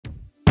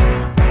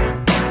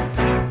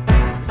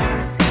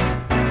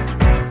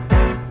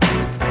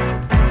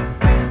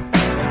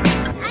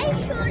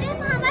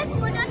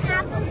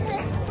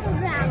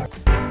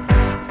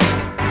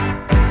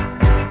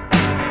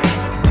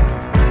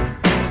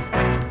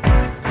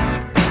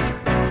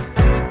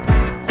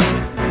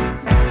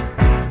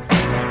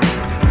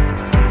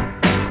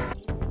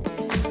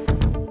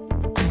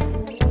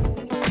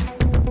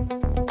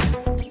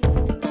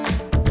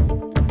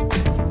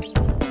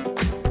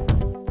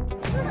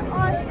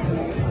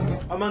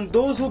Among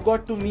those who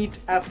got to meet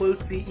Apple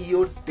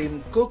CEO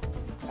Tim Cook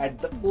at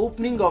the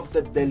opening of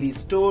the Delhi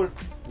store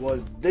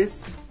was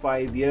this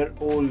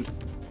 5-year-old.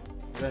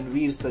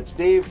 Ranvir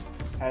Sachdeva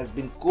has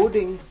been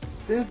coding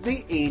since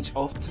the age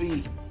of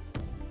 3.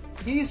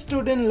 He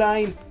stood in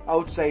line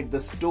outside the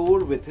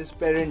store with his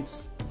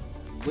parents,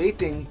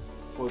 waiting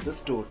for the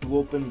store to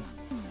open.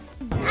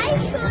 I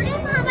showed him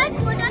how I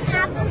code on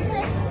Apple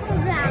Swift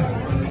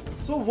program.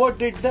 So what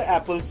did the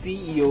Apple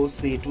CEO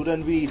say to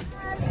Ranvir?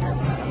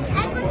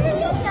 I couldn't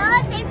really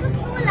hear, they were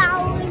so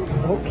loud.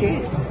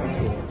 Okay.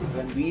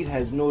 Ranvir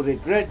has no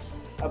regrets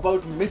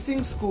about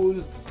missing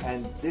school,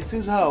 and this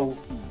is how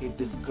he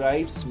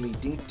describes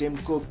meeting Tim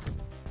Cook.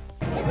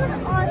 It was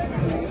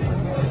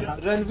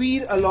awesome.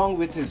 Ranvir, along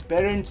with his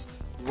parents,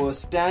 was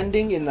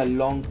standing in a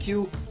long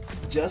queue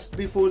just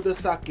before the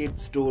Saket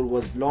store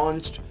was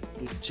launched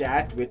to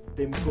chat with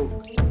Tim Cook.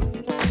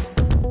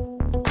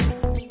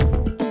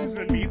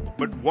 Ranvir,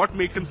 but what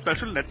makes him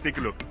special? Let's take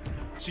a look.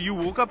 So you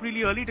woke up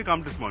really early to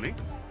come this morning?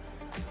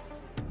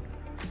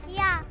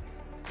 Yeah.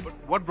 But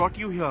what brought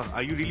you here?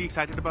 Are you really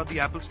excited about the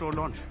Apple Store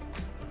launch?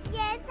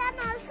 Yes, and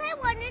also I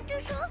wanted to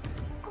show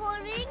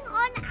coding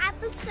on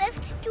Apple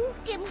Swift to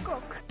Tim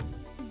Cook.